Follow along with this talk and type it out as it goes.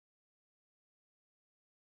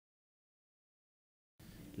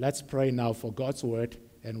let's pray now for God's word,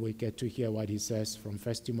 and we get to hear what he says from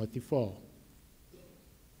 1 Timothy 4.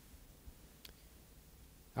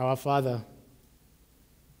 Our Father,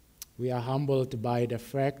 we are humbled by the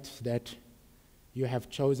fact that you have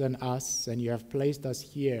chosen us and you have placed us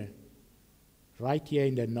here, right here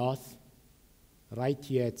in the north, right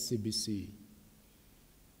here at CBC.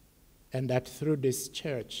 And that through this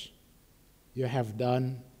church, you have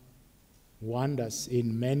done wonders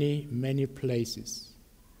in many, many places.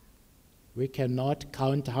 We cannot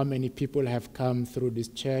count how many people have come through this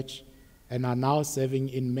church and are now serving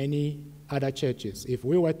in many other churches. If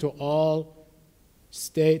we were to all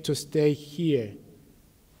stay here,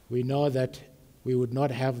 we know that we would not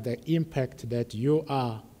have the impact that you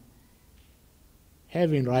are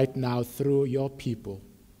having right now through your people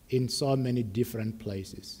in so many different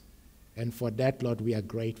places. And for that, Lord, we are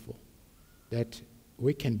grateful that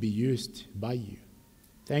we can be used by you.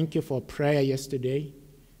 Thank you for prayer yesterday.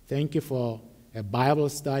 Thank you for a Bible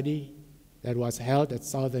study that was held at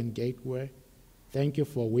Southern Gateway. Thank you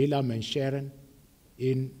for William and Sharon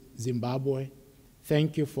in Zimbabwe.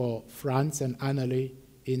 Thank you for Franz and Annalie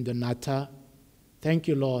in the Nata. Thank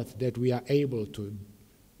you, Lord, that we are able to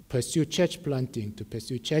pursue church planting, to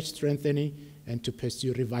pursue church strengthening, and to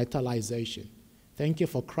pursue revitalization. Thank you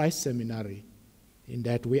for Christ Seminary, in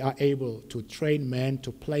that we are able to train men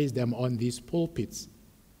to place them on these pulpits.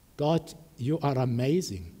 God, you are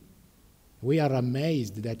amazing. We are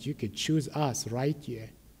amazed that you could choose us right here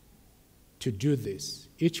to do this.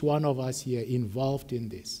 Each one of us here involved in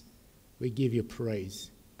this. We give you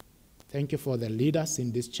praise. Thank you for the leaders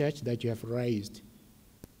in this church that you have raised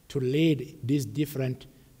to lead these different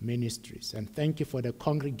ministries. And thank you for the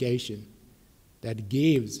congregation that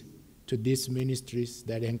gives to these ministries,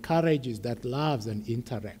 that encourages, that loves and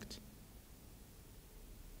interacts.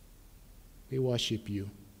 We worship you,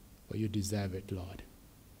 for you deserve it, Lord.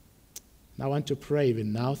 And I want to pray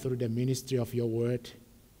even now through the ministry of your word.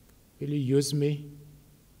 Will you use me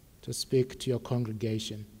to speak to your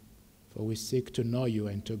congregation? For we seek to know you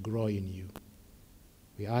and to grow in you.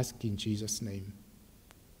 We ask in Jesus' name.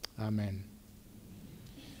 Amen.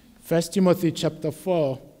 1 Timothy chapter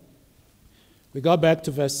 4. We go back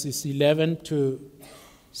to verses 11 to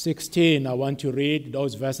 16. I want to read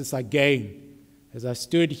those verses again. As I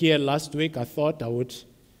stood here last week, I thought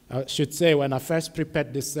I should say when I first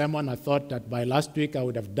prepared this sermon, I thought that by last week I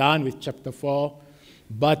would have done with chapter 4,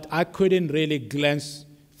 but I couldn't really glance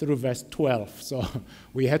through verse 12. So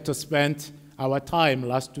we had to spend our time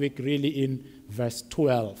last week really in verse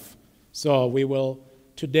 12. So we will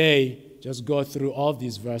today just go through all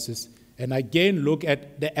these verses and again look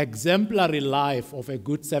at the exemplary life of a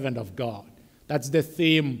good servant of God. That's the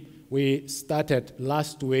theme we started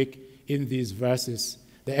last week in these verses.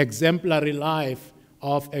 The exemplary life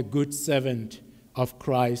of a good servant of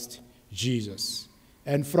Christ Jesus.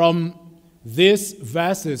 And from these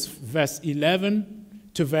verses, verse 11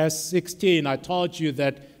 to verse 16, I told you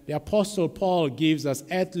that the Apostle Paul gives us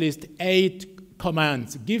at least 8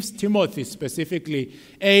 commands, gives Timothy specifically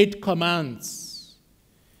 8 commands.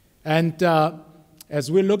 And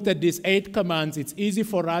as we looked at these 8 commands, it's easy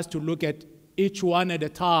for us to look at each one at a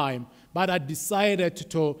time, but I decided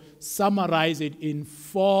to summarize it in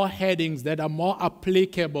 4 headings that are more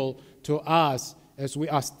applicable to us as we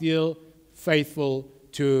are still faithful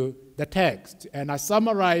to the text. And I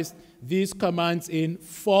summarized these commands in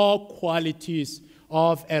 4 qualities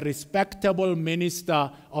of a respectable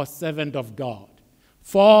minister or servant of God.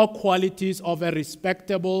 4 qualities of a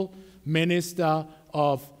respectable minister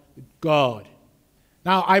of God.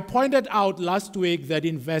 Now, I pointed out last week that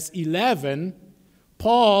in verse 11,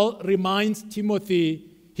 Paul reminds Timothy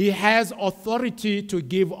he has authority to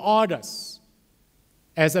give orders.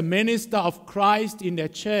 As a minister of Christ in the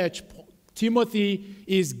church, Timothy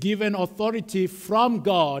is given authority from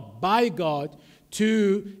God, by God,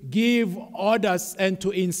 to give orders and to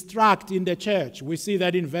instruct in the church. We see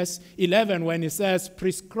that in verse 11 when he says,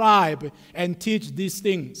 prescribe and teach these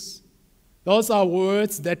things. Those are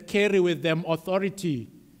words that carry with them authority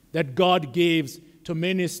that God gives to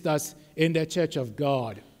ministers in the church of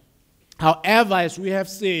God. However, as we have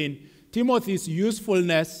seen, Timothy's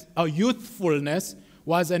youthfulness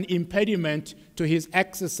was an impediment to his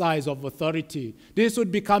exercise of authority. This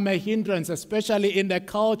would become a hindrance, especially in the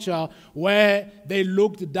culture where they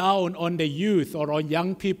looked down on the youth or on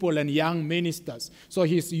young people and young ministers. So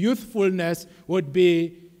his youthfulness would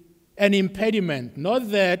be an impediment. Not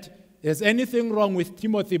that there's anything wrong with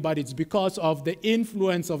Timothy, but it's because of the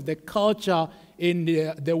influence of the culture in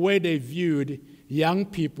the way they viewed young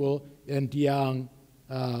people and young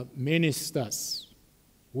ministers.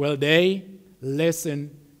 Will they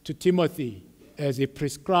listen to Timothy as he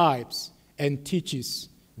prescribes and teaches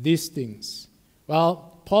these things?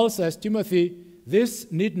 Well, Paul says, Timothy,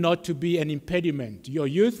 this need not to be an impediment. Your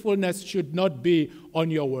youthfulness should not be on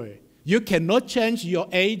your way. You cannot change your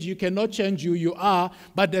age, you cannot change who you are,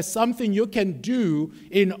 but there's something you can do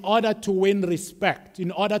in order to win respect, in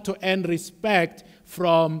order to earn respect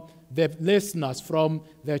from the listeners, from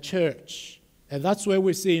the church. And that's where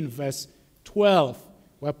we see in verse 12,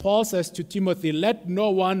 where Paul says to Timothy, let no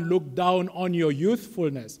one look down on your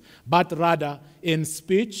youthfulness, but rather in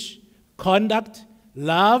speech, conduct,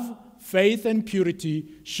 love, faith, and purity,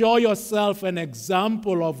 show yourself an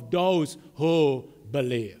example of those who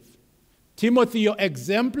believe. Timothy, your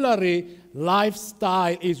exemplary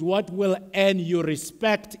lifestyle is what will earn you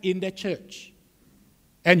respect in the church.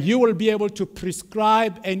 And you will be able to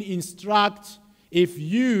prescribe and instruct if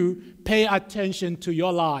you pay attention to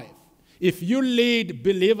your life. If you lead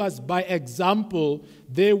believers by example,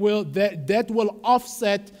 that will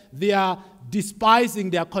offset their despising,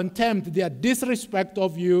 their contempt, their disrespect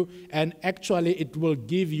of you, and actually it will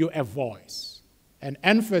give you a voice. And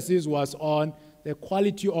emphasis was on the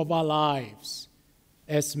quality of our lives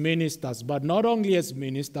as ministers, but not only as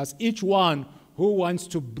ministers, each one who wants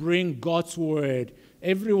to bring God's word,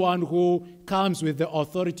 everyone who comes with the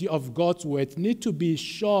authority of God's word, need to be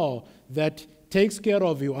sure that takes care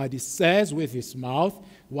of you what he says with his mouth,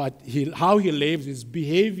 how he lives, his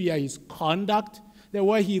behavior, his conduct, the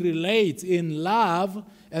way he relates in love,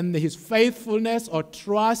 and his faithfulness or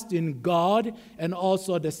trust in God, and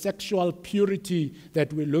also the sexual purity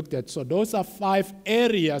that we looked at. So those are 5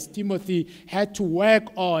 areas Timothy had to work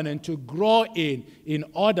on and to grow in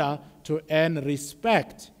order to earn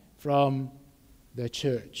respect from the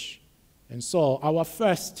church. And so our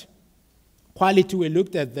first quality we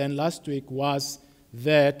looked at then last week was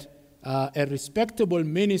that a respectable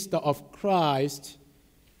minister of Christ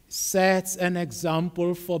sets an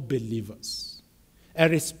example for believers. A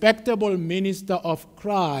respectable minister of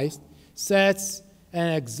Christ sets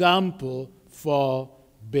an example for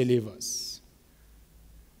believers.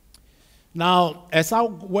 Now, as I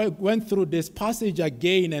went through this passage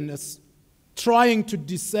again and trying to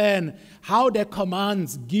discern how the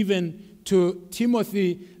commands given to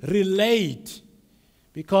Timothy relate,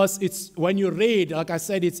 because it's when you read, like I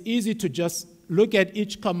said, it's easy to just look at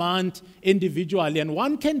each command individually, and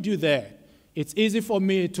one can do that. It's easy for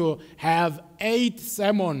me to have 8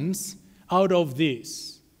 sermons out of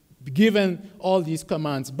this, given all these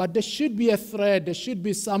commands. But there should be a thread, there should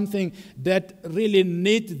be something that really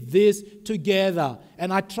knits this together.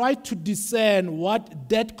 And I tried to discern what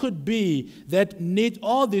that could be that knit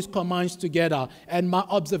all these commands together. And my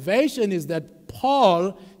observation is that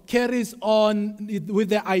Paul carries on with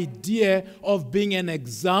the idea of being an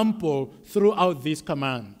example throughout these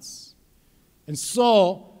commands. And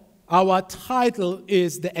so our title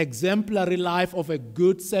is The Exemplary Life of a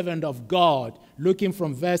Good Servant of God, looking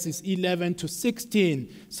from verses 11 to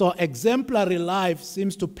 16. So exemplary life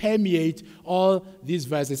seems to permeate all these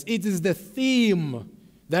verses. It is the theme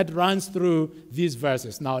that runs through these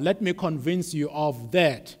verses. Now, let me convince you of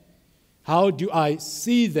that. How do I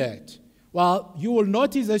see that? Well, you will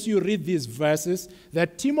notice as you read these verses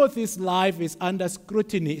that Timothy's life is under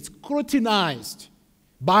scrutiny. It's scrutinized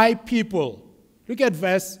by people. Look at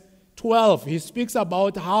verse 12. He speaks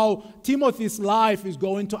about how Timothy's life is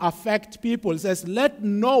going to affect people. He says, let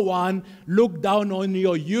no one look down on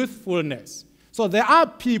your youthfulness. So there are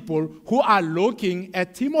people who are looking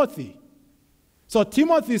at Timothy. So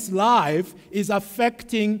Timothy's life is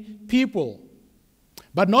affecting people.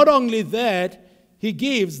 But not only that, he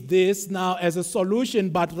gives this now as a solution,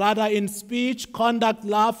 but rather in speech, conduct,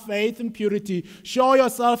 love, faith, and purity. Show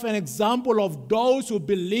yourself an example of those who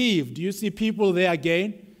believe. Do you see people there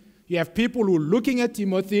again? You have people who are looking at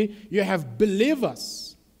Timothy. You have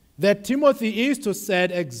believers that Timothy is to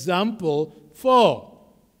set example for.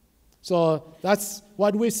 So that's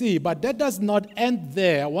what we see. But that does not end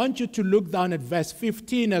there. I want you to look down at verse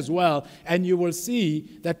 15 as well, and you will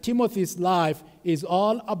see that Timothy's life is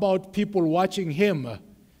all about people watching him.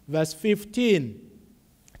 Verse 15,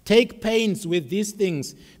 take pains with these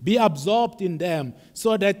things, be absorbed in them,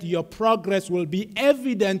 so that your progress will be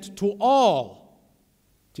evident to all.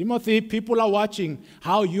 Timothy, people are watching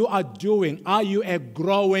how you are doing. Are you a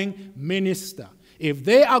growing minister? If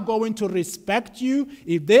they are going to respect you,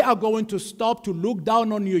 if they are going to stop to look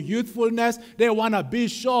down on your youthfulness, they want to be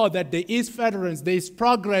sure that there is furtherance, there is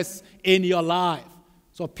progress in your life.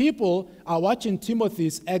 So people are watching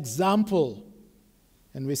Timothy's example.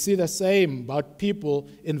 And we see the same about people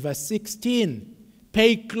in verse 16.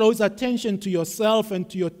 Pay close attention to yourself and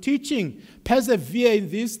to your teaching. Persevere in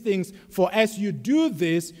these things, for as you do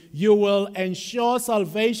this, you will ensure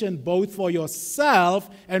salvation both for yourself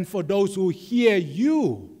and for those who hear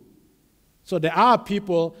you. So there are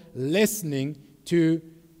people listening to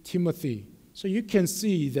Timothy. So you can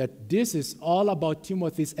see that this is all about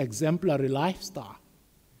Timothy's exemplary lifestyle.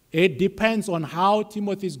 It depends on how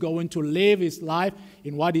Timothy is going to live his life,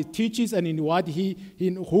 in what he teaches and in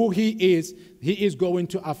who he is. He is going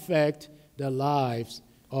to affect the lives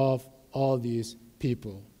of all these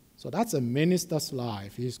people. So that's a minister's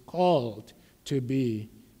life. He's called to be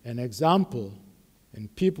an example,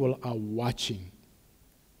 and people are watching.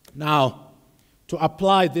 Now, to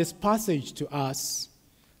apply this passage to us,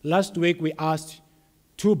 last week we asked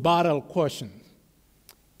two barrel questions.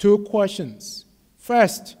 Two questions.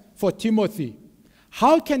 First, for Timothy,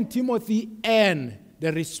 how can Timothy earn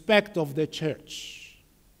the respect of the church?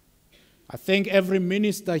 I think every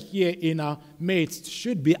minister here in our midst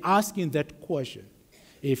should be asking that question.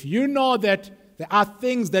 If you know that there are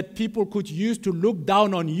things that people could use to look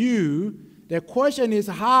down on you, the question is,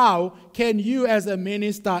 how can you as a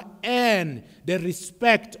minister earn the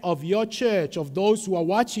respect of your church, of those who are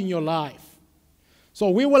watching your life?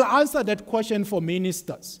 So we will answer that question for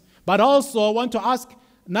ministers. But also I want to ask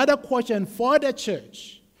another question for the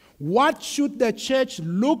church. What should the church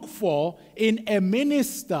look for in a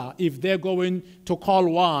minister if they're going to call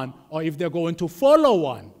one or if they're going to follow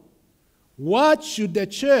one? What should the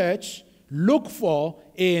church look for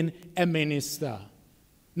in a minister?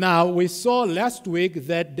 Now, we saw last week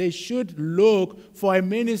that they should look for a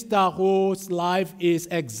minister whose life is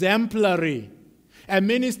exemplary, a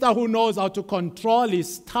minister who knows how to control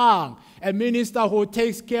his tongue, a minister who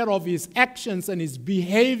takes care of his actions and his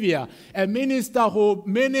behavior, a minister who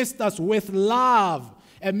ministers with love,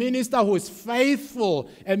 a minister who is faithful,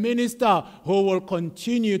 a minister who will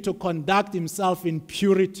continue to conduct himself in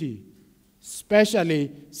purity,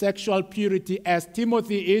 especially sexual purity, as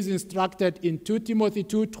Timothy is instructed in 2 Timothy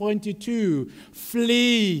 2:22.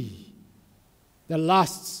 Flee the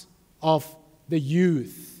lusts of the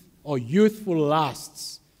youth, or youthful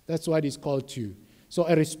lusts. That's what it's called to. So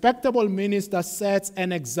a respectable minister sets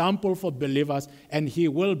an example for believers, and he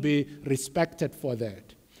will be respected for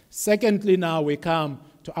that. Secondly, now we come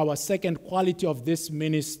to our second quality of this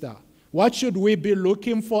minister. What should we be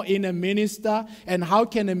looking for in a minister, and how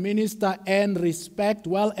can a minister earn respect?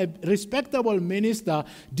 Well, a respectable minister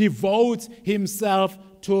devotes himself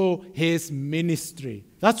to his ministry.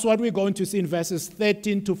 That's what we're going to see in verses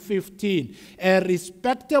 13 to 15. A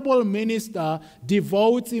respectable minister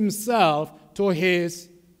devotes himself to his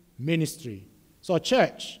ministry. So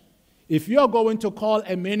church, if you are going to call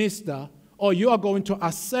a minister or you are going to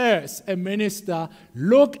assess a minister,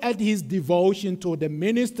 look at his devotion to the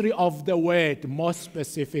ministry of the word more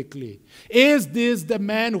specifically. Is this the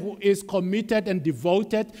man who is committed and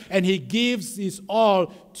devoted and he gives his all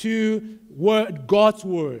to God's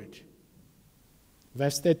word?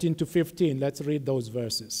 Verse 13 to 15, let's read those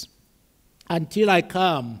verses. Until I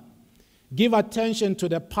come, give attention to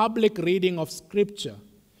the public reading of Scripture,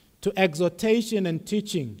 to exhortation and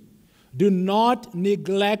teaching. Do not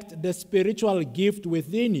neglect the spiritual gift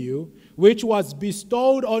within you, which was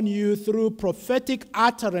bestowed on you through prophetic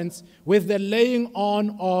utterance with the laying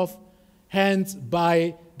on of hands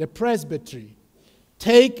by the presbytery.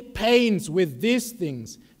 Take pains with these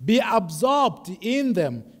things. Be absorbed in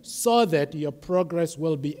them so that your progress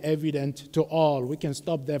will be evident to all. We can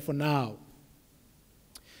stop there for now.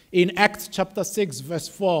 In Acts chapter 6, verse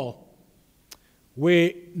 4,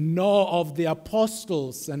 we know of the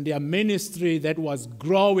apostles and their ministry that was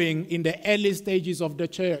growing in the early stages of the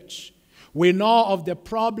church. We know of the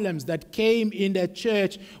problems that came in the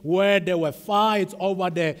church where there were fights over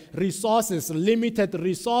the resources, limited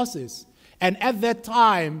resources. And at that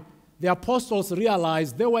time, the apostles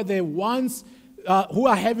realized they were the ones who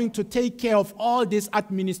are having to take care of all this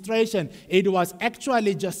administration. It was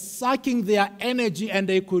actually just sucking their energy, and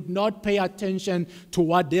they could not pay attention to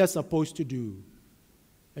what they're supposed to do.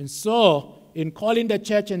 And so, in calling the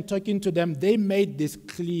church and talking to them, they made this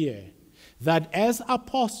clear, that as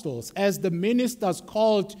apostles, as the ministers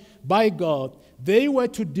called by God, they were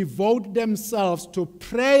to devote themselves to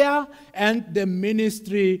prayer and the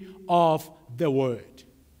ministry of the word.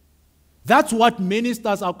 That's what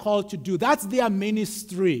ministers are called to do. That's their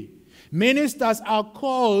ministry. Ministers are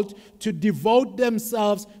called to devote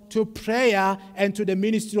themselves to prayer and to the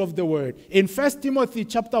ministry of the word. In 1 Timothy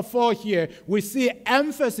chapter 4 here, we see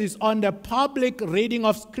emphasis on the public reading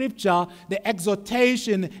of Scripture, the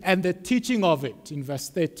exhortation and the teaching of it in verse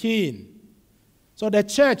 13. So the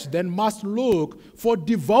church then must look for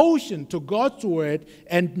devotion to God's word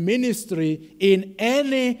and ministry in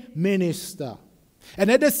any minister.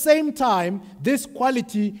 And at the same time, this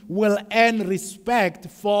quality will earn respect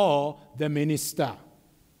for the minister.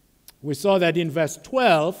 We saw that in verse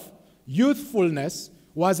 12, youthfulness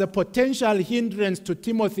was a potential hindrance to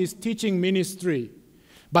Timothy's teaching ministry,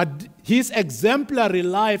 but his exemplary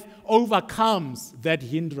life overcomes that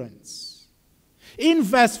hindrance. In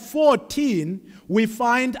verse 14, we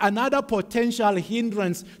find another potential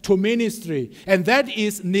hindrance to ministry, and that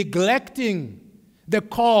is neglecting the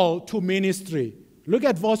call to ministry. Look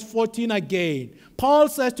at verse 14 again. Paul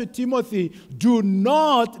says to Timothy, do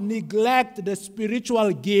not neglect the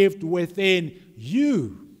spiritual gift within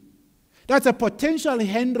you. That's a potential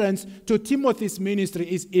hindrance to Timothy's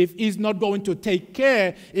ministry is if he's not going to take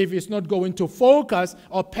care, if he's not going to focus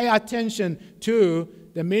or pay attention to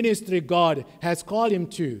the ministry God has called him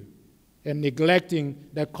to, and neglecting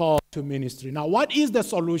the call to ministry. Now, what is the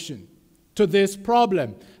solution to this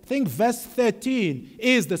problem? I think verse 13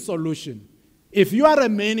 is the solution. If you are a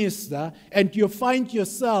minister and you find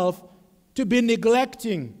yourself to be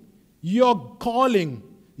neglecting your calling,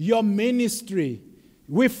 your ministry,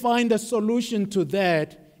 we find a solution to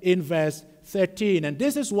that in verse 13. And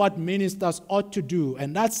this is what ministers ought to do,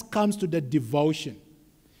 and that comes to the devotion.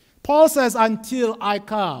 Paul says, until I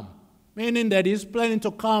come, meaning that he's planning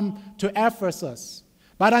to come to Ephesus.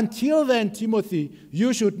 But until then, Timothy,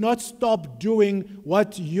 you should not stop doing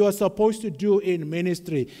what you're supposed to do in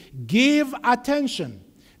ministry. Give attention,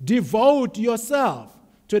 devote yourself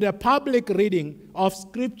to the public reading of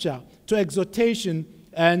Scripture, to exhortation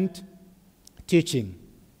and teaching.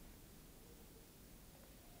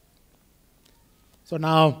 So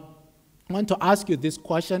now, I want to ask you this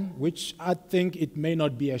question, which I think it may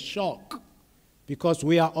not be a shock, because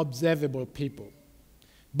we are observable people.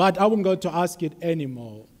 But I won't go to ask it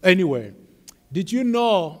anymore. Anyway, did you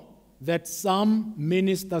know that some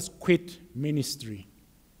ministers quit ministry?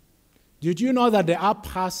 Did you know that there are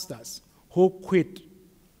pastors who quit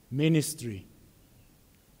ministry?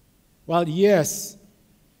 Well, yes.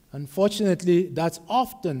 Unfortunately, that's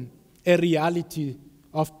often a reality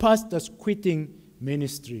of pastors quitting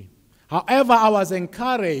ministry. However, I was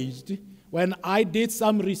encouraged when I did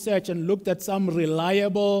some research and looked at some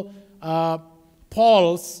reliable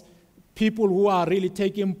polls, people who are really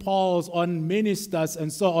taking polls on ministers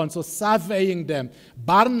and so on, so surveying them.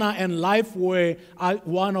 Barna and Lifeway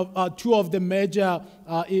are two of the major,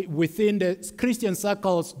 within the Christian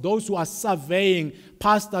circles, those who are surveying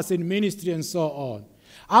pastors in ministry and so on.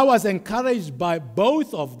 I was encouraged by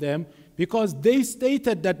both of them because they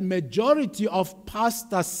stated that majority of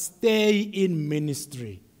pastors stay in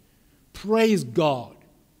ministry. Praise God.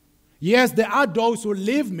 Yes, there are those who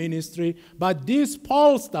leave ministry, but these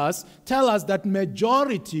pollsters tell us that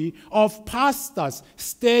majority of pastors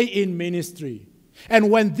stay in ministry.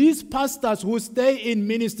 And when these pastors who stay in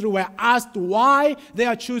ministry were asked why they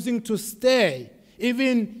are choosing to stay,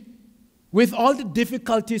 even with all the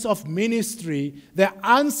difficulties of ministry, the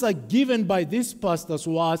answer given by these pastors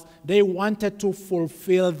was they wanted to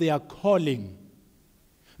fulfill their calling.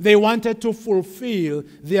 They wanted to fulfill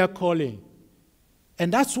their calling.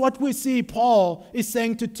 And that's what we see Paul is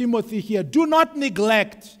saying to Timothy here. Do not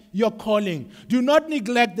neglect your calling. Do not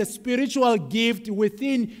neglect the spiritual gift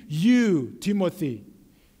within you, Timothy.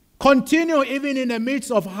 Continue even in the midst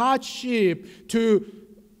of hardship to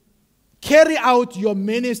carry out your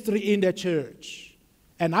ministry in the church.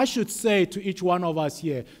 And I should say to each one of us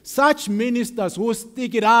here, such ministers who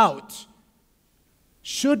stick it out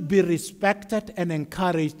should be respected and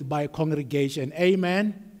encouraged by a congregation.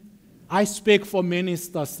 Amen? I speak for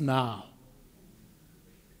ministers now.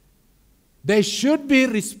 They should be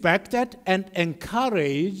respected and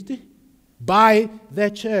encouraged by the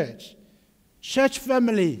church. Church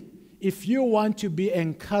family, if you want to be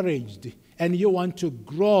encouraged and you want to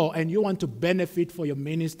grow and you want to benefit for your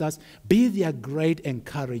ministers, be their great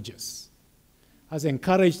encouragers. I was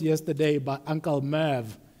encouraged yesterday by Uncle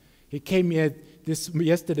Merv. He came here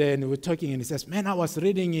yesterday and we were talking and he says, man, I was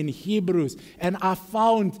reading in Hebrews and I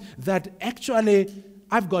found that actually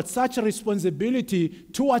I've got such a responsibility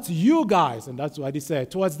towards you guys. And that's what he said,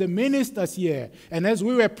 towards the ministers here. And as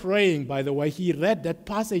we were praying, by the way, he read that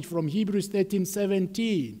passage from Hebrews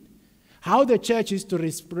 13:17. How the church is to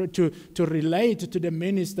relate to the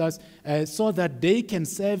ministers so that they can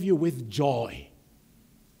serve you with joy.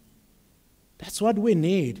 That's what we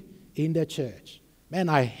need in the church. Man,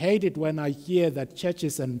 I hate it when I hear that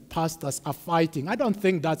churches and pastors are fighting. I don't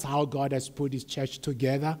think that's how God has put his church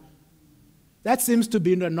together. That seems to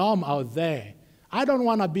be the norm out there. I don't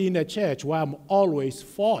want to be in a church where I'm always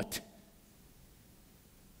fought.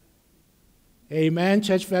 Amen,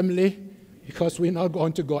 church family? Because we're not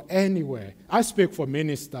going to go anywhere. I speak for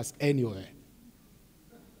ministers anywhere.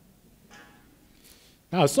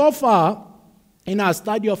 Now, so far, in our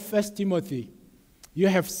study of 1 Timothy, you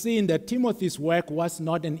have seen that Timothy's work was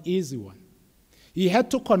not an easy one. He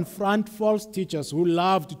had to confront false teachers who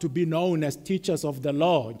loved to be known as teachers of the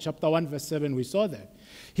law. In chapter 1, verse 7, we saw that.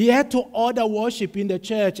 He had to order worship in the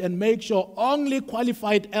church and make sure only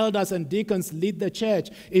qualified elders and deacons lead the church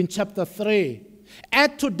in chapter 3.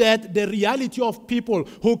 Add to that the reality of people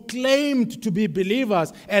who claimed to be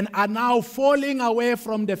believers and are now falling away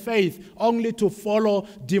from the faith only to follow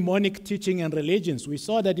demonic teaching and religions. We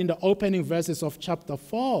saw that in the opening verses of chapter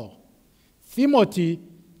 4. Timothy,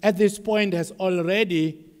 at this point, has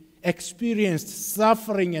already experienced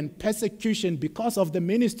suffering and persecution because of the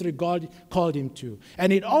ministry God called him to.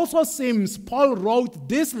 And it also seems Paul wrote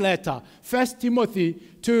this letter, 1 Timothy,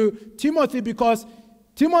 to Timothy because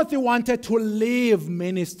Timothy wanted to leave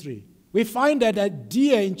ministry. We find that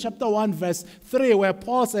idea in chapter 1, verse 3, where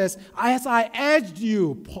Paul says, as I urged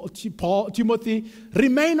you, Timothy,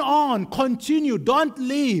 remain on, continue, don't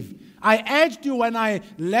leave. I urged you when I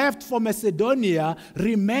left for Macedonia,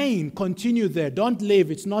 remain, continue there, don't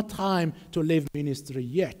leave. It's not time to leave ministry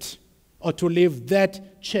yet, or to leave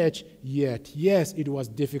that church yet. Yes, it was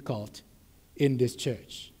difficult in this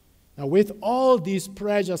church. Now, with all these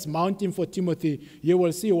pressures mounting for Timothy, you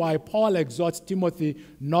will see why Paul exhorts Timothy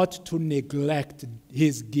not to neglect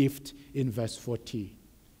his gift in verse 14.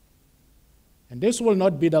 And this will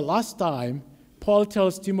not be the last time Paul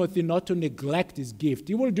tells Timothy not to neglect his gift.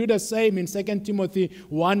 He will do the same in 2 Timothy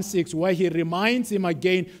 1:6, where he reminds him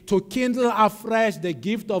again to kindle afresh the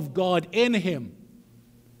gift of God in him.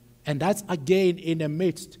 And that's again in the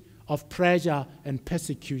midst of pressure and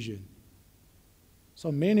persecution.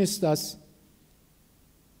 So ministers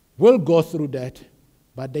will go through that,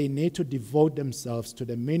 but they need to devote themselves to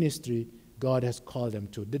the ministry God has called them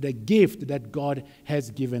to, the gift that God has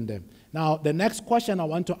given them. Now, the next question I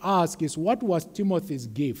want to ask is, what was Timothy's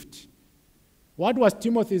gift? What was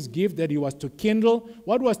Timothy's gift that he was to kindle?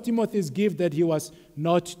 What was Timothy's gift that he was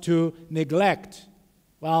not to neglect?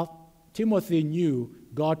 Well, Timothy knew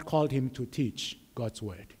God called him to teach God's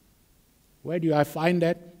word. Where do I find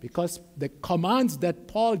that? Because the commands that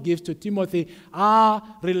Paul gives to Timothy are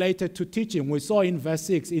related to teaching. We saw in verse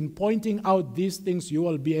 6, in pointing out these things, you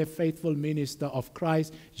will be a faithful minister of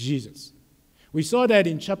Christ Jesus. We saw that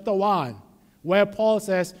in chapter 1, where Paul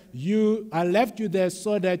says, I left you there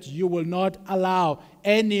so that you will not allow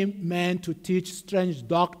any man to teach strange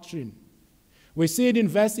doctrine. We see it in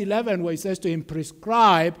verse 11 where he says to him,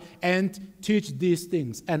 prescribe and teach these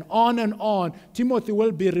things. And on, Timothy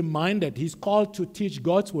will be reminded he's called to teach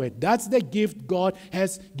God's word. That's the gift God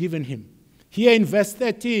has given him. Here in verse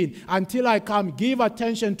 13, until I come, give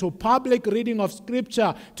attention to public reading of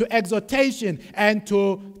Scripture, to exhortation, and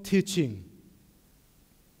to teaching.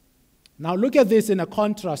 Now look at this in a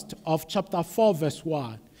contrast of chapter 4, verse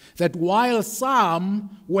 1. That while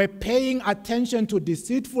some were paying attention to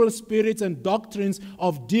deceitful spirits and doctrines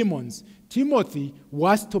of demons, Timothy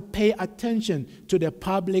was to pay attention to the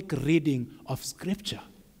public reading of Scripture.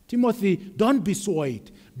 Timothy, don't be swayed.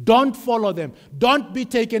 Don't follow them. Don't be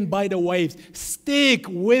taken by the waves. Stick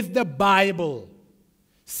with the Bible.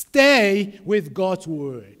 Stay with God's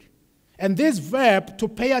word. And this verb, to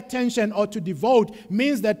pay attention or to devote,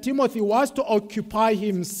 means that Timothy was to occupy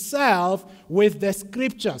himself with the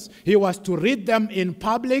Scriptures. He was to read them in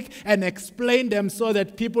public and explain them so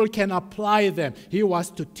that people can apply them. He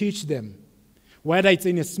was to teach them. Whether it's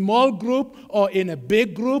in a small group or in a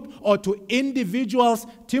big group or to individuals,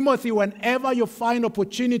 Timothy, whenever you find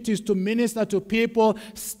opportunities to minister to people,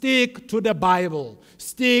 stick to the Bible.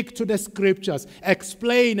 Stick to the Scriptures.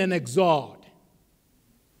 Explain and exhort.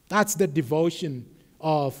 That's the devotion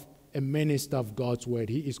of a minister of God's word.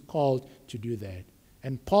 He is called to do that.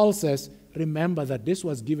 And Paul says, remember that this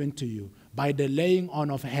was given to you by the laying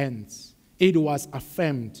on of hands. It was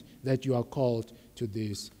affirmed that you are called to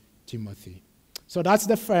this, Timothy. So that's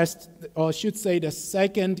the first, or I should say the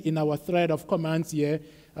second in our thread of commands here,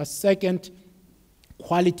 a second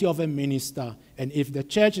quality of a minister. And if the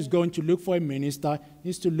church is going to look for a minister, it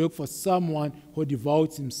needs to look for someone who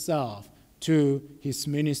devotes himself to his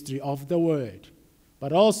ministry of the word.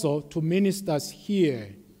 But also to ministers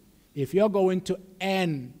here, if you're going to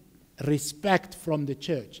earn respect from the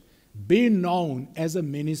church, be known as a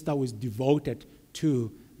minister who is devoted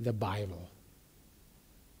to the Bible.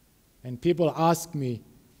 And people ask me,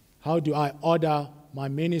 how do I order my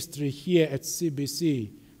ministry here at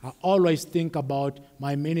CBC? I always think about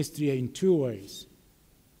my ministry in two ways.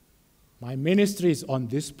 My ministry is on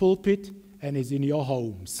this pulpit and is in your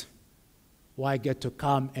homes. why I get to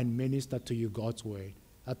come and minister to you God's word.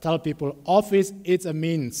 I tell people, office is a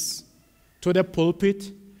means to the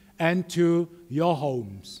pulpit and to your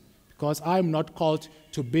homes, because I'm not called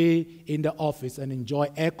to be in the office and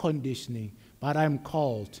enjoy air conditioning, but I'm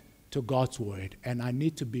called to God's word, and I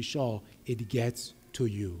need to be sure it gets to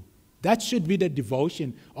you. That should be the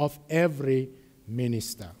devotion of every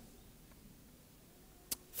minister.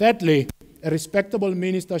 Thirdly, a respectable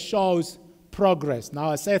minister shows progress. Now,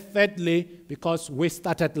 I say thirdly because we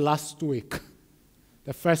started last week.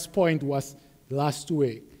 The first point was last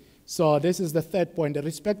week. So this is the third point. A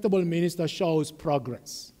respectable minister shows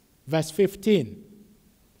progress. Verse 15.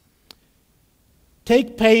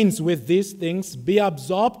 Take pains with these things, be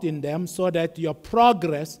absorbed in them, so that your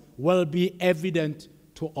progress will be evident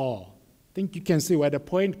to all. I think you can see where the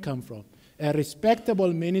point comes from. A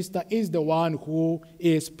respectable minister is the one who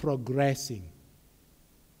is progressing.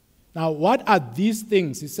 Now, what are these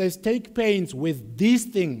things? He says, take pains with these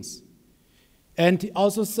things. And he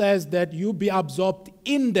also says that you be absorbed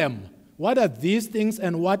in them. What are these things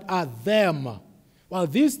and what are them? Well,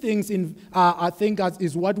 these things, I think,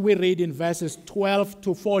 is what we read in verses 12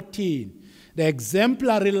 to 14. The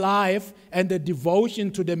exemplary life and the devotion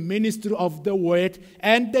to the ministry of the word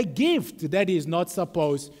and the gift that he is not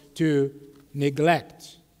supposed to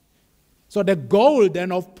neglect. So the goal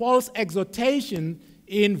then of Paul's exhortation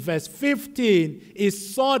in verse 15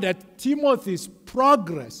 is so that Timothy's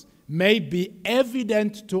progress may be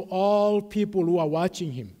evident to all people who are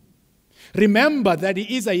watching him. Remember that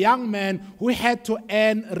he is a young man who had to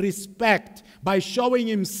earn respect by showing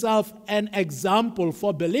himself an example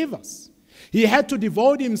for believers. He had to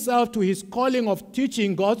devote himself to his calling of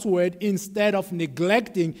teaching God's word instead of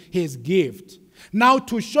neglecting his gift. Now,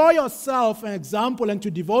 to show yourself an example and to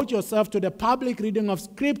devote yourself to the public reading of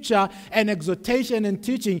Scripture and exhortation and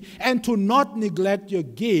teaching and to not neglect your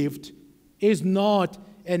gift is not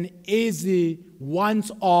an easy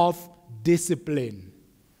once-off discipline.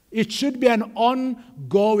 It should be an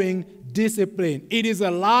ongoing discipline. It is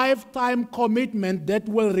a lifetime commitment that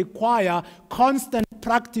will require constant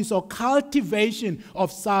practice or cultivation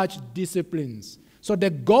of such disciplines. So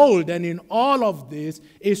the goal then in all of this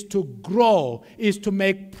is to grow, is to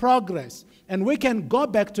make progress. And we can go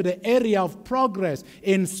back to the area of progress.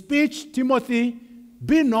 In speech, Timothy,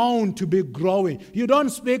 be known to be growing. You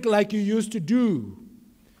don't speak like you used to do.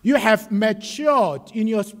 You have matured in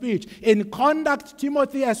your speech. In conduct,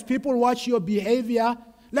 Timothy, as people watch your behavior,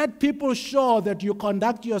 let people show that you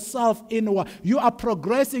conduct yourself you are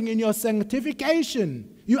progressing in your sanctification.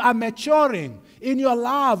 You are maturing in your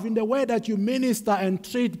love, in the way that you minister and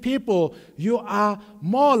treat people. You are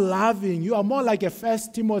more loving. You are more like a 1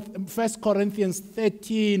 Corinthians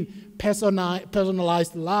 13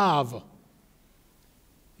 personalized love.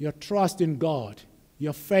 Your trust in God,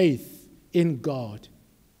 your faith in God.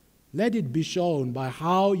 Let it be shown by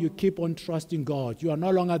how you keep on trusting God. You are no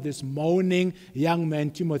longer this moaning young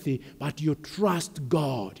man, Timothy, but you trust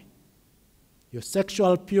God. Your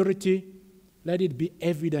sexual purity, let it be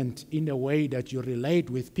evident in the way that you relate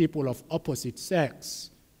with people of opposite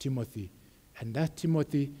sex, Timothy. And that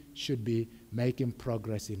Timothy should be making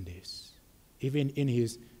progress in this, even in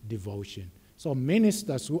his devotion. So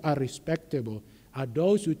ministers who are respectable are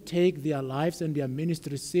those who take their lives and their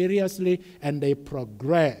ministry seriously and they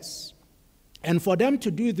progress. And for them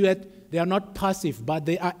to do that, they are not passive, but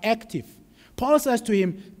they are active. Paul says to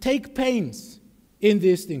him, take pains in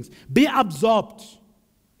these things. Be absorbed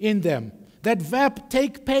in them. That verb,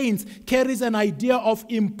 take pains, carries an idea of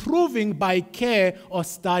improving by care or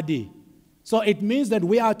study. So it means that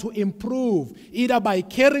we are to improve, either by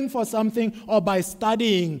caring for something or by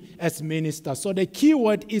studying as ministers. So the key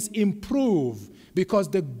word is improve, because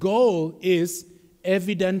the goal is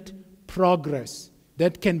evident progress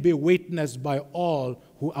that can be witnessed by all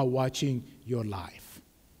who are watching your life.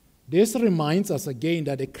 This reminds us again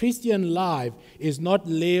that a Christian life is not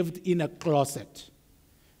lived in a closet.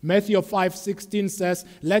 Matthew 5:16 says,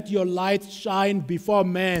 let your light shine before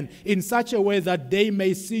men in such a way that they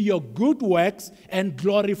may see your good works and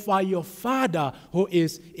glorify your Father who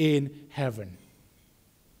is in heaven.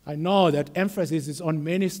 I know that emphasis is on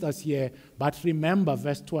ministers here, but remember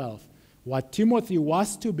verse 12. What Timothy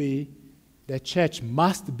was to be, the church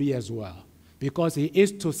must be as well, because he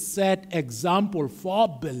is to set example for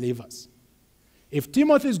believers. If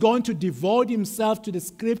Timothy is going to devote himself to the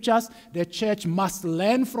scriptures, the church must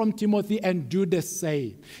learn from Timothy and do the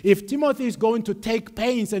same. If Timothy is going to take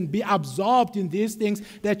pains and be absorbed in these things,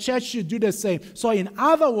 the church should do the same. So in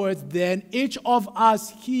other words, then, each of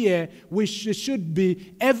us here, we should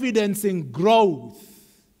be evidencing growth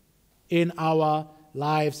in our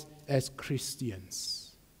lives as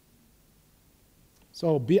Christians.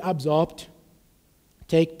 So be absorbed,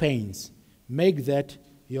 take pains, make that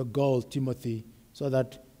your goal, Timothy, so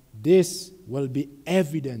that this will be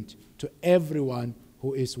evident to everyone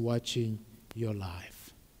who is watching your life.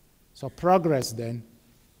 So progress then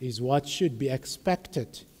is what should be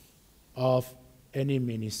expected of any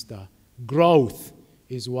minister. Growth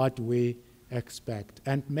is what we expect.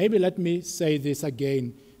 And maybe let me say this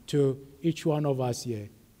again to each one of us here.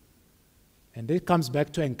 And it comes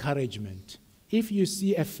back to encouragement. If you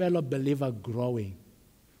see a fellow believer growing,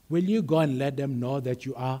 will you go and let them know that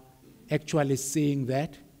you are actually seeing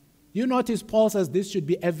that? You notice Paul says this should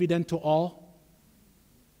be evident to all.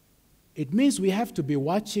 It means we have to be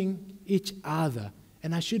watching each other.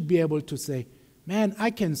 And I should be able to say, man,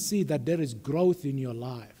 I can see that there is growth in your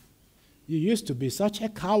life. You used to be such a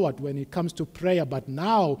coward when it comes to prayer, but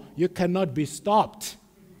now you cannot be stopped.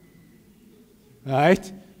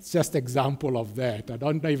 Right? It's just an example of that. I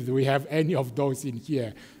don't know if we have any of those in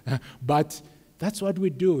here. But that's what we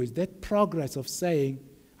do, is that progress of saying,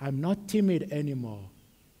 I'm not timid anymore.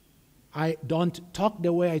 I don't talk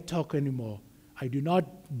the way I talk anymore. I do not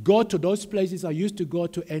go to those places I used to go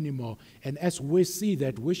to anymore. And as we see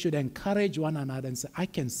that, we should encourage one another and say, I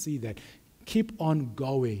can see that. Keep on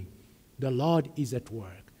going. The Lord is at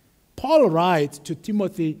work. Paul writes to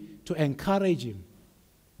Timothy to encourage him.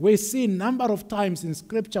 We see a number of times in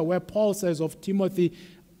Scripture where Paul says of Timothy,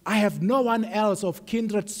 I have no one else of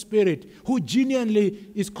kindred spirit who genuinely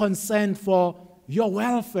is concerned for your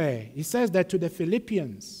welfare. He says that to the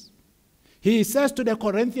Philippians. He says to the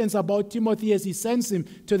Corinthians about Timothy as he sends him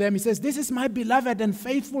to them, he says, this is my beloved and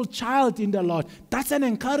faithful child in the Lord. That's an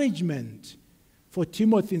encouragement for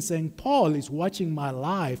Timothy in saying, Paul is watching my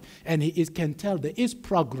life and he can tell there is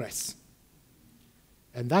progress.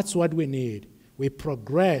 And that's what we need. We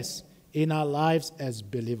progress in our lives as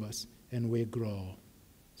believers and we grow.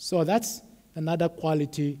 So that's another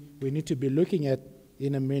quality we need to be looking at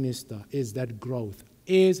in a minister, is that growth.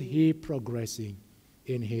 Is he progressing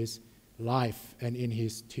in his life and in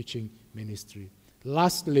his teaching ministry?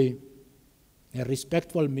 Lastly, a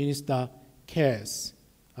respectful minister cares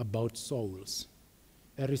about souls.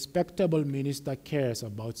 A respectable minister cares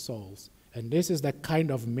about souls. And this is the kind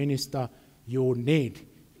of minister you need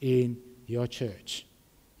in your church.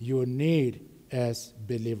 You need as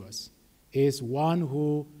believers is one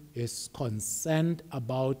who is concerned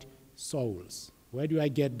about souls. Where do I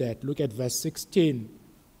get that? Look at verse 16.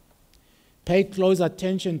 Pay close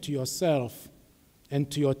attention to yourself and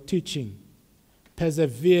to your teaching.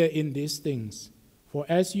 Persevere in these things. For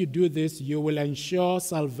as you do this, you will ensure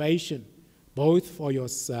salvation, both for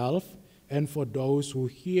yourself and for those who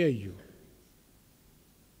hear you.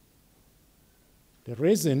 The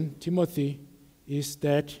reason, Timothy, is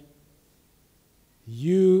that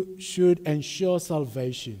you should ensure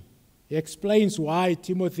salvation. He explains why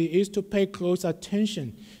Timothy is to pay close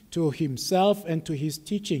attention to himself and to his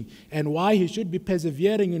teaching, and why he should be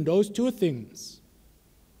persevering in those two things.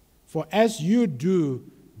 For as you do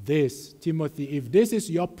this, Timothy, if this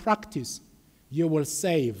is your practice, you will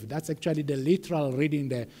save. That's actually the literal reading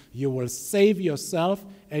there. You will save yourself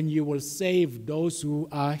and you will save those who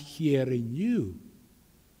are hearing you.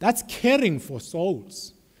 That's caring for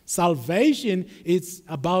souls. Salvation is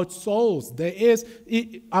about souls.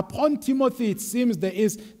 Upon Timothy, it seems there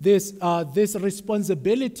is this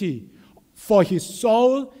responsibility for his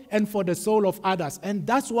soul and for the soul of others. And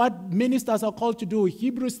that's what ministers are called to do.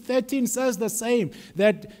 Hebrews 13 says the same,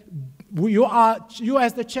 that you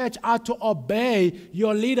as the church are to obey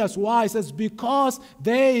your leaders. Why? It says, because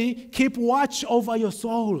they keep watch over your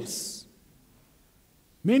souls.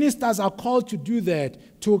 Ministers are called to do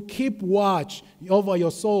that, to keep watch over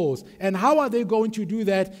your souls. And how are they going to do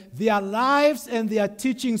that? Their lives and their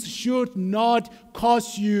teachings should not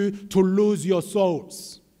cause you to lose your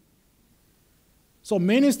souls. So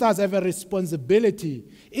ministers have a responsibility.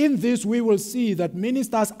 In this, we will see that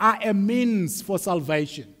ministers are a means for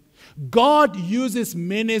salvation. God uses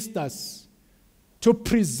ministers to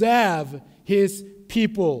preserve his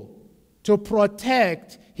people, to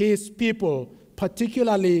protect his people,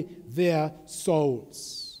 particularly their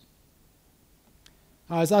souls.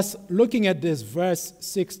 As I was looking at this verse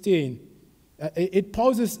 16, it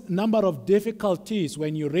poses a number of difficulties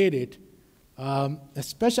when you read it,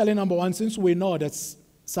 especially number one, since we know that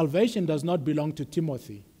salvation does not belong to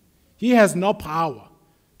Timothy. He has no power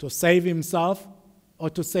to save himself or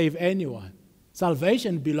to save anyone.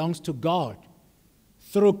 Salvation belongs to God.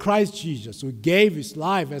 Through Christ Jesus, who gave his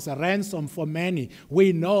life as a ransom for many,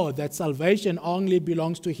 we know that salvation only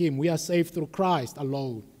belongs to him. We are saved through Christ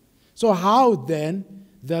alone. So how then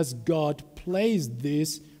does God place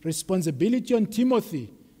this responsibility on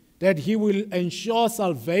Timothy that he will ensure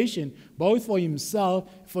salvation both for himself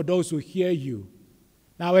and for those who hear you.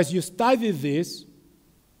 Now, as you study this,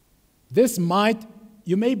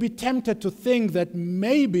 you may be tempted to think that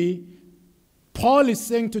maybe Paul is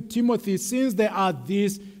saying to Timothy, since there are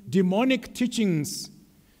these demonic teachings,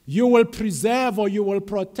 you will preserve or you will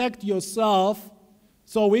protect yourself.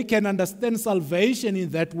 So we can understand salvation in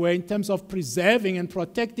that way, in terms of preserving and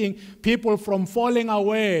protecting people from falling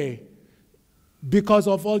away because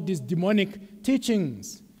of all these demonic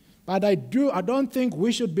teachings. But I don't think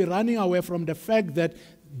we should be running away from the fact that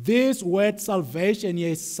this word salvation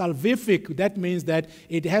is salvific. That means that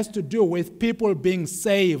it has to do with people being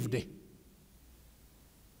saved.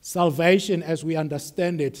 Salvation, as we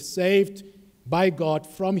understand it, saved by God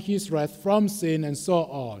from his wrath, from sin, and so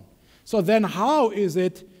on. So then how is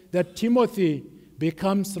it that Timothy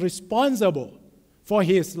becomes responsible for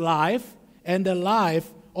his life and the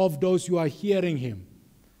life of those who are hearing him?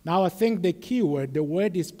 Now I think the key word, the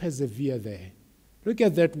word is persevere there. Look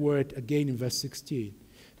at that word again in verse 16.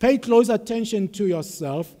 Pay close attention to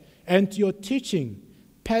yourself and to your teaching.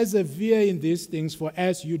 Persevere in these things, for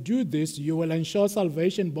as you do this, you will ensure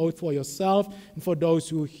salvation both for yourself and for those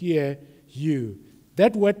who hear you.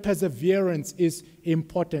 That word perseverance is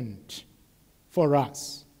important for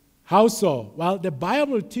us. How so? Well, the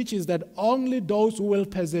Bible teaches that only those who will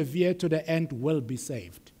persevere to the end will be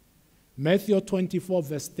saved. Matthew 24,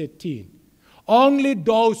 verse 13. Only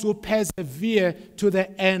those who persevere to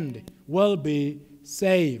the end will be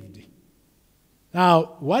saved.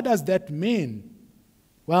 Now, what does that mean?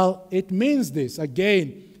 Well, it means this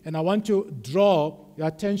again, and I want to draw your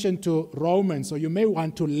attention to Romans, so you may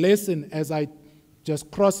want to listen as I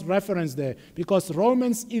just cross-reference there, because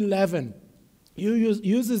Romans 11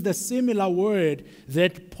 uses the similar word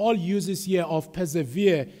that Paul uses here of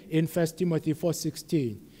persevere in 1 Timothy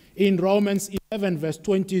 4:16. In Romans 11, verse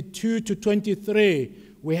 22 to 23,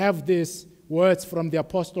 we have these words from the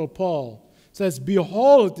Apostle Paul. It says,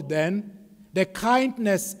 behold then the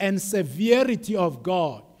kindness and severity of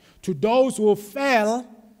God. To those who fell,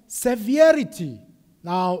 severity.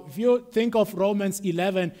 Now, if you think of Romans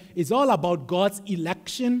 11, it's all about God's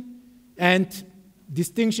election and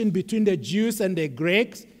distinction between the Jews and the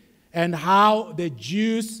Greeks, and how the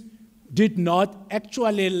Jews did not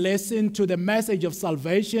actually listen to the message of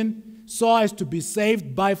salvation so as to be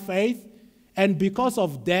saved by faith. And because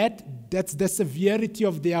of that, that's the severity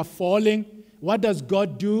of their falling. What does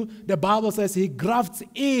God do? The Bible says he grafts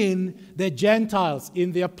in the Gentiles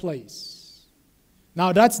in their place.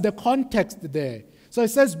 Now that's the context there. So it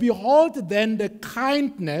says, behold then the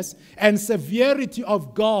kindness and severity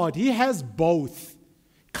of God. He has both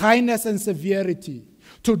kindness and severity.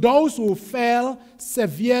 To those who fell,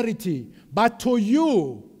 severity. But to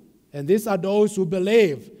you, and these are those who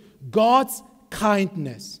believe, God's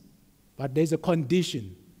kindness. But there's a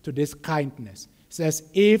condition to this kindness. It says,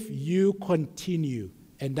 if you continue,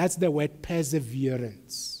 and that's the word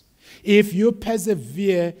perseverance. If you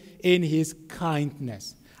persevere in his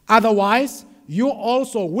kindness. Otherwise, you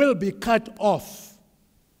also will be cut off.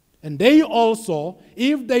 And they also,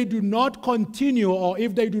 if they do not continue or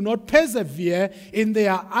if they do not persevere in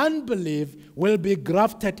their unbelief, will be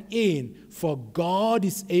grafted in. For God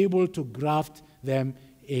is able to graft them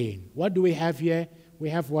in. What do we have here? We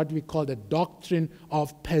have what we call the doctrine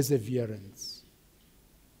of perseverance.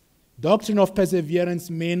 Doctrine of perseverance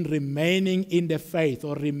means remaining in the faith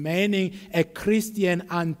or remaining a Christian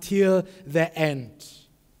until the end.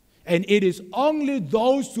 And it is only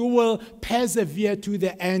those who will persevere to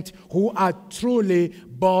the end who are truly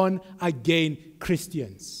born-again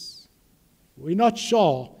Christians. We're not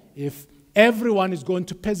sure if everyone is going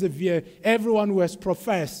to persevere, everyone who has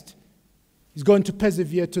professed is going to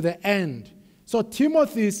persevere to the end. So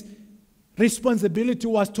Timothy's responsibility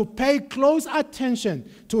was to pay close attention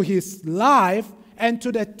to his life and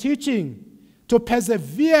to the teaching, to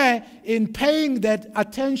persevere in paying that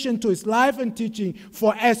attention to his life and teaching.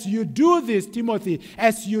 For as you do this, Timothy,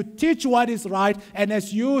 as you teach what is right, and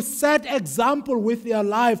as you set example with your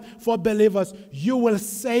life for believers, you will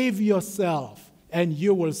save yourself and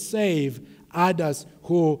you will save others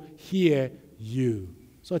who hear you.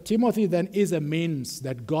 So Timothy then is a means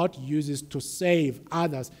that God uses to save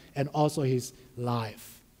others and also his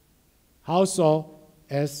life. How so?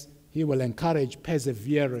 As he will encourage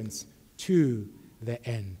perseverance to the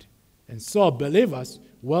end. And so believers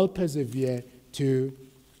will persevere to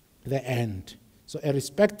the end. So a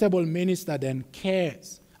respectable minister then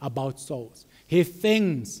cares about souls. He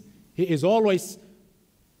thinks, he is always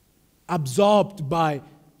absorbed by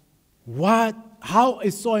how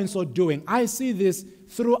is so-and-so doing. I see this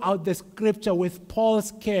throughout the scripture with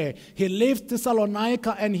Paul's care. He leaves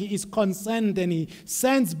Thessalonica and he is concerned, and he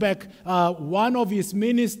sends back one of his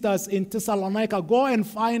ministers in Thessalonica, go and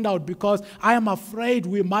find out, because I am afraid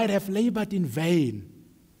we might have labored in vain.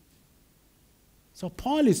 So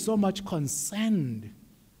Paul is so much concerned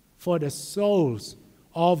for the souls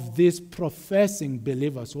of these professing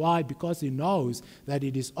believers. Why? Because he knows that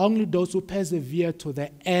it is only those who persevere to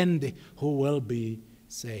the end who will be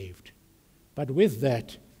saved. But with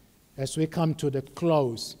that, as we come to the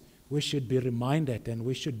close, we should be reminded and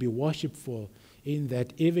we should be worshipful in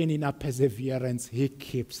that even in our perseverance, he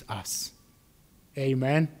keeps us.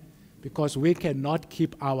 Amen? Because we cannot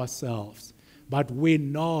keep ourselves. But we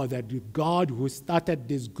know that God who started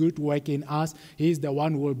this good work in us, he is the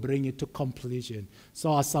one who will bring it to completion.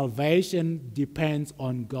 So our salvation depends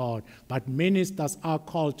on God. But ministers are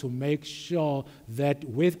called to make sure that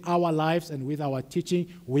with our lives and with our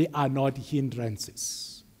teaching, we are not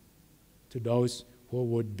hindrances to those who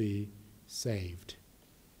would be saved.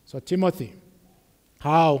 So Timothy,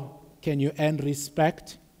 how can you earn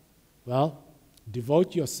respect? Well,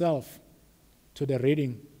 devote yourself to the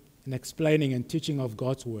reading and explaining and teaching of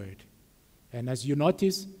God's word. And as you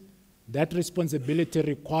notice, that responsibility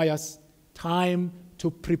requires time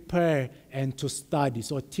to prepare and to study.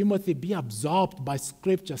 So Timothy, be absorbed by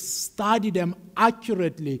scripture, study them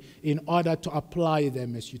accurately in order to apply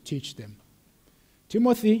them as you teach them.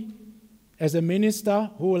 Timothy, as a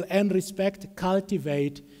minister who will earn respect,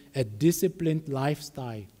 cultivate a disciplined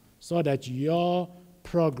lifestyle so that your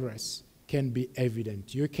progress can be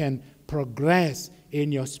evident. You can progress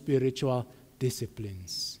in your spiritual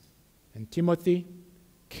disciplines. And Timothy,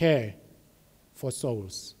 care for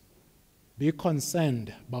souls. Be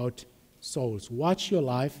concerned about souls. Watch your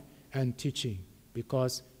life and teaching,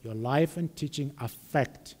 because your life and teaching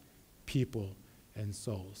affect people and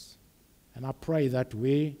souls. And I pray that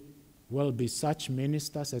we will be such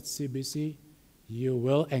ministers at CBC. You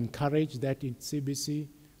will encourage that in CBC,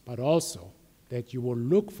 but also that you will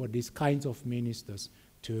look for these kinds of ministers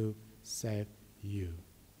to serve you.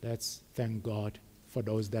 Let's thank God for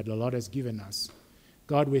those that the Lord has given us.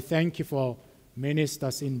 God, we thank you for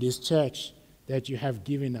ministers in this church that you have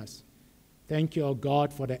given us. Thank you, oh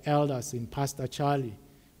God, for the elders in Pastor Charlie,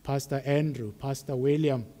 Pastor Andrew, Pastor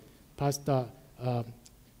William, Pastor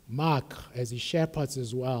Mark, as he shepherds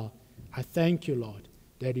as well. I thank you, Lord,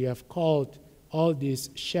 that you have called all these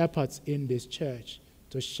shepherds in this church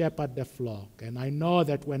to shepherd the flock. And I know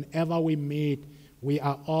that whenever we meet, we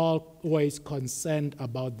are always concerned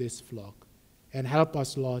about this flock. And help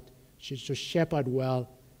us, Lord, to shepherd well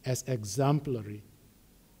as exemplary.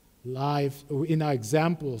 Life in our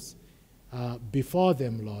examples before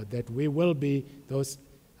them, Lord, that we will be those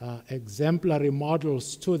exemplary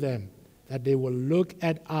models to them, that they will look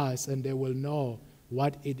at us and they will know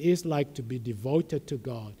what it is like to be devoted to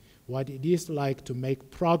God, what it is like to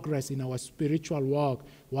make progress in our spiritual walk,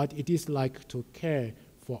 what it is like to care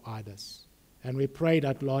for others. And we pray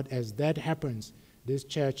that, Lord, as that happens, this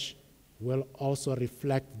church will also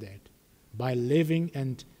reflect that by living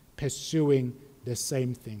and pursuing the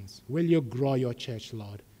same things. Will you grow your church,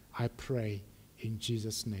 Lord? I pray in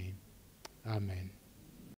Jesus' name. Amen.